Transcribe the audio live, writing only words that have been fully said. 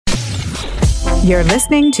You're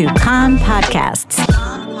listening to Kan Podcasts.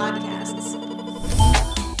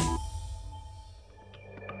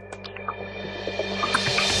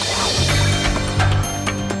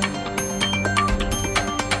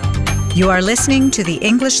 You are listening to the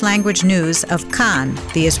English language news of Kan,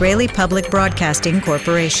 the Israeli Public Broadcasting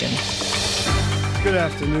Corporation. Good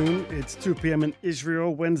afternoon. It's 2 p.m. in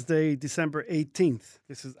Israel, Wednesday, December 18th.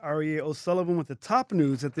 This is Aryeh O'Sullivan with the top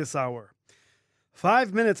news at this hour.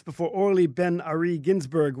 5 minutes before Orly Ben-Ari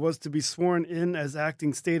Ginsburg was to be sworn in as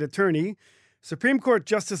acting state attorney, Supreme Court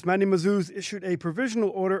Justice Mani Mazuz issued a provisional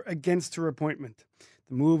order against her appointment.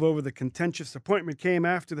 The move over the contentious appointment came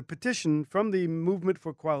after the petition from the Movement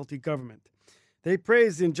for Quality Government. They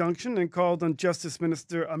praised the injunction and called on Justice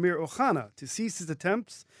Minister Amir Ohana to cease his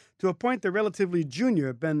attempts to appoint the relatively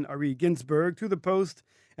junior Ben-Ari Ginsburg to the post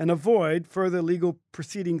and avoid further legal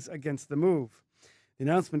proceedings against the move. The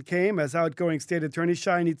announcement came as outgoing State Attorney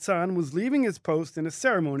Shai Nitzan was leaving his post in a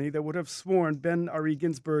ceremony that would have sworn Ben-Ari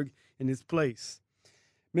Ginsburg in his place.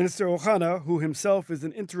 Minister Ohana, who himself is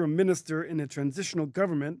an interim minister in a transitional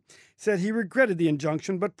government, said he regretted the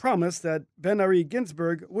injunction but promised that Ben-Ari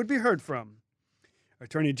Ginsburg would be heard from.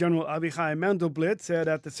 Attorney General Avichai Mandelblit said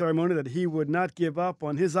at the ceremony that he would not give up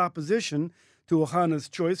on his opposition to Ohana's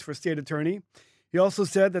choice for state attorney. He also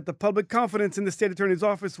said that the public confidence in the state attorney's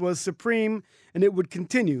office was supreme and it would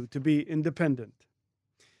continue to be independent.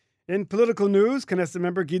 In political news, Knesset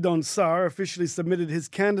member Gidon Sa'ar officially submitted his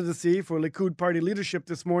candidacy for Likud party leadership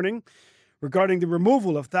this morning. Regarding the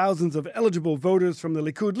removal of thousands of eligible voters from the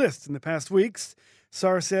Likud list in the past weeks,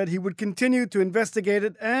 Sa'ar said he would continue to investigate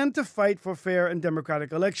it and to fight for fair and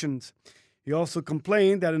democratic elections. He also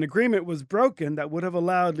complained that an agreement was broken that would have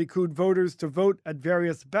allowed Likud voters to vote at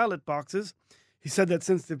various ballot boxes. He said that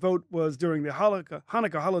since the vote was during the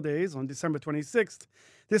Hanukkah holidays on December 26th,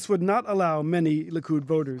 this would not allow many Likud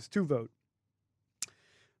voters to vote.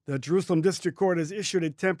 The Jerusalem District Court has issued a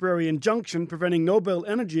temporary injunction preventing Nobel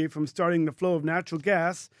Energy from starting the flow of natural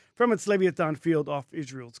gas from its Leviathan field off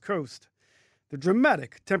Israel's coast. The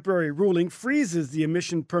dramatic temporary ruling freezes the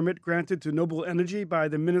emission permit granted to Nobel Energy by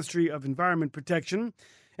the Ministry of Environment Protection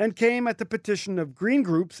and came at the petition of green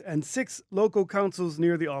groups and 6 local councils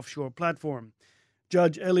near the offshore platform.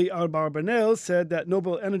 Judge Eli Abarbanel said that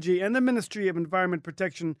Nobel Energy and the Ministry of Environment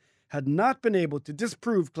Protection had not been able to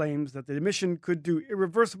disprove claims that the emission could do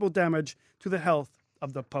irreversible damage to the health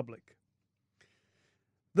of the public.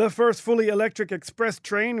 The first fully electric express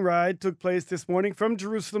train ride took place this morning from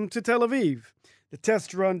Jerusalem to Tel Aviv. The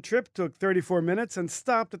test run trip took 34 minutes and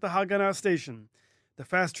stopped at the Haganah station. The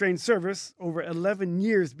fast train service, over 11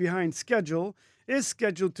 years behind schedule, is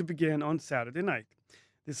scheduled to begin on Saturday night.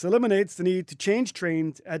 This eliminates the need to change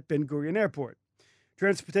trains at Ben Gurion Airport.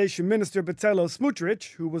 Transportation Minister Bezalel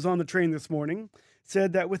Smotrich, who was on the train this morning,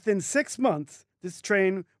 said that within 6 months, this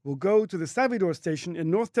train will go to the Savidor station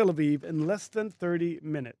in North Tel Aviv in less than 30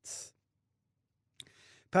 minutes.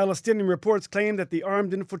 Palestinian reports claim that the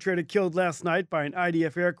armed infiltrator killed last night by an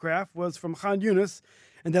IDF aircraft was from Khan Yunis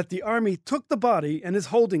and that the army took the body and is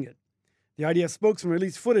holding it. The IDF spokesman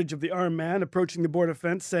released footage of the armed man approaching the border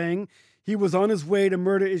fence, saying he was on his way to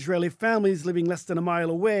murder Israeli families living less than a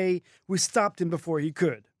mile away. We stopped him before he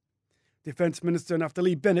could. Defense Minister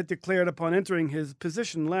Naftali Bennett declared upon entering his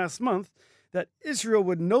position last month that Israel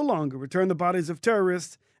would no longer return the bodies of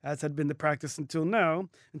terrorists, as had been the practice until now,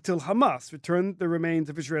 until Hamas returned the remains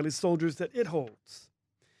of Israeli soldiers that it holds.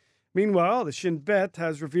 Meanwhile, the Shin Bet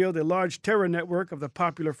has revealed a large terror network of the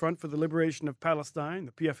Popular Front for the Liberation of Palestine,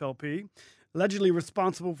 the PFLP, allegedly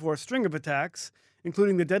responsible for a string of attacks,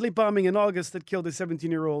 including the deadly bombing in August that killed a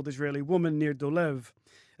 17-year-old Israeli woman near Dolev.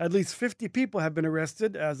 At least 50 people have been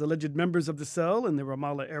arrested as alleged members of the cell in the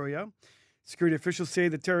Ramallah area. Security officials say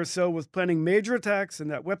the terror cell was planning major attacks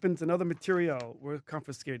and that weapons and other material were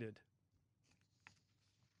confiscated.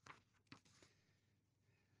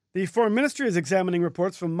 The Foreign Ministry is examining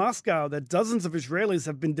reports from Moscow that dozens of Israelis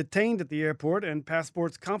have been detained at the airport and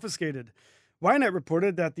passports confiscated. Ynet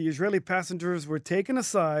reported that the Israeli passengers were taken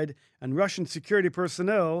aside and Russian security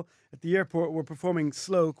personnel at the airport were performing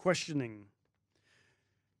slow questioning.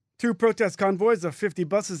 2 protest convoys of 50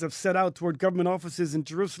 buses have set out toward government offices in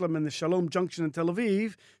Jerusalem and the Shalom Junction in Tel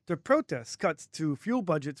Aviv to protest cuts to fuel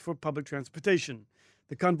budgets for public transportation.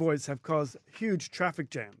 The convoys have caused huge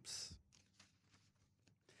traffic jams.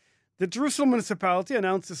 The Jerusalem municipality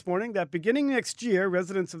announced this morning that beginning next year,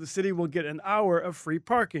 residents of the city will get an hour of free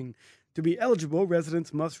parking. To be eligible,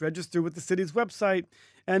 residents must register with the city's website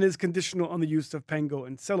and is conditional on the use of Pango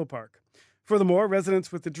and Cello Park. Furthermore,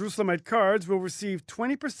 residents with the Jerusalemite cards will receive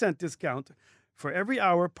 20% discount for every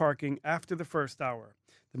hour parking after the first hour.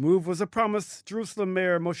 The move was a promise Jerusalem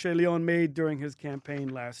Mayor Moshe Leon made during his campaign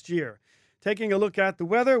last year. Taking a look at the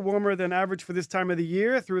weather, warmer than average for this time of the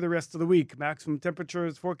year through the rest of the week. Maximum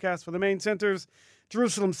temperatures forecast for the main centers: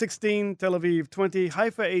 Jerusalem 16, Tel Aviv 20,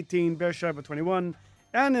 Haifa 18, Beersheba 21,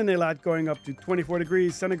 and in Eilat going up to 24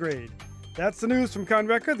 degrees centigrade. That's the news from Kan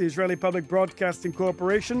Reka, the Israeli Public Broadcasting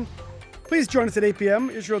Corporation. Please join us at 8 p.m.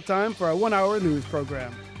 Israel time for our 1-hour news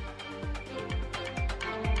program.